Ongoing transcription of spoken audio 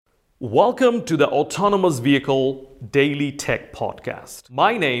Welcome to the Autonomous Vehicle Daily Tech Podcast.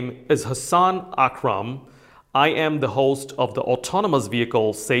 My name is Hassan Akram. I am the host of the Autonomous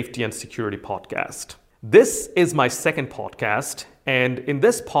Vehicle Safety and Security Podcast. This is my second podcast, and in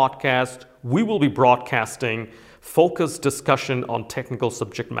this podcast, we will be broadcasting focused discussion on technical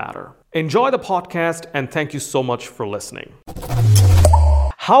subject matter. Enjoy the podcast, and thank you so much for listening.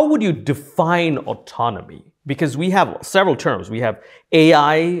 How would you define autonomy? Because we have several terms. We have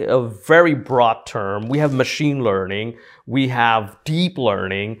AI, a very broad term. We have machine learning. We have deep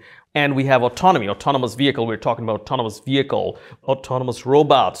learning. And we have autonomy, autonomous vehicle. We're talking about autonomous vehicle, autonomous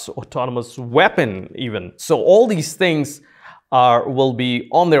robots, autonomous weapon even. So all these things will be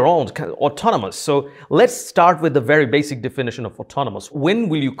on their own, autonomous. So let's start with the very basic definition of autonomous. When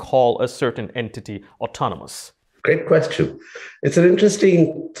will you call a certain entity autonomous? Great question. It's an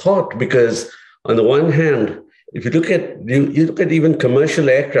interesting thought because on the one hand, if you look at even commercial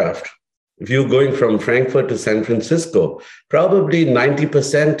aircraft, if you're going from Frankfurt to San Francisco, probably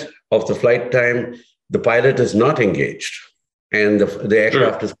 90% of the flight time, the pilot is not engaged and the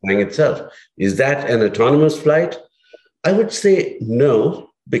aircraft is flying itself. Is that an autonomous flight? I would say no,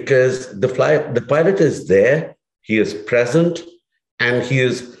 because the pilot is there, he is present, and he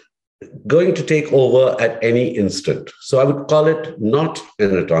is going to take over at any instant. So I would call it not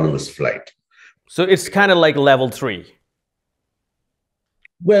an autonomous flight. So it's kind of like level 3.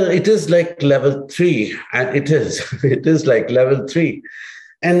 Well, it is like level 3, and it is like level 3.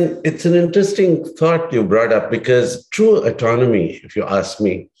 And it's an interesting thought you brought up, because true autonomy, if you ask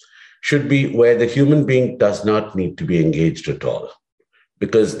me, should be where the human being does not need to be engaged at all.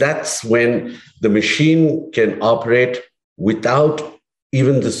 Because that's when the machine can operate without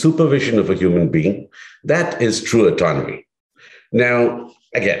even the supervision of a human being. That is true autonomy. Now,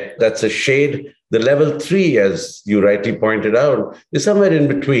 again, that's a shade. The level 3, as you rightly pointed out, is somewhere in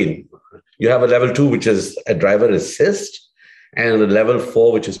between. You have a level 2, which is a driver assist, and a level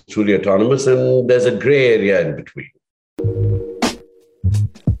 4, which is truly autonomous, and there's a gray area in between.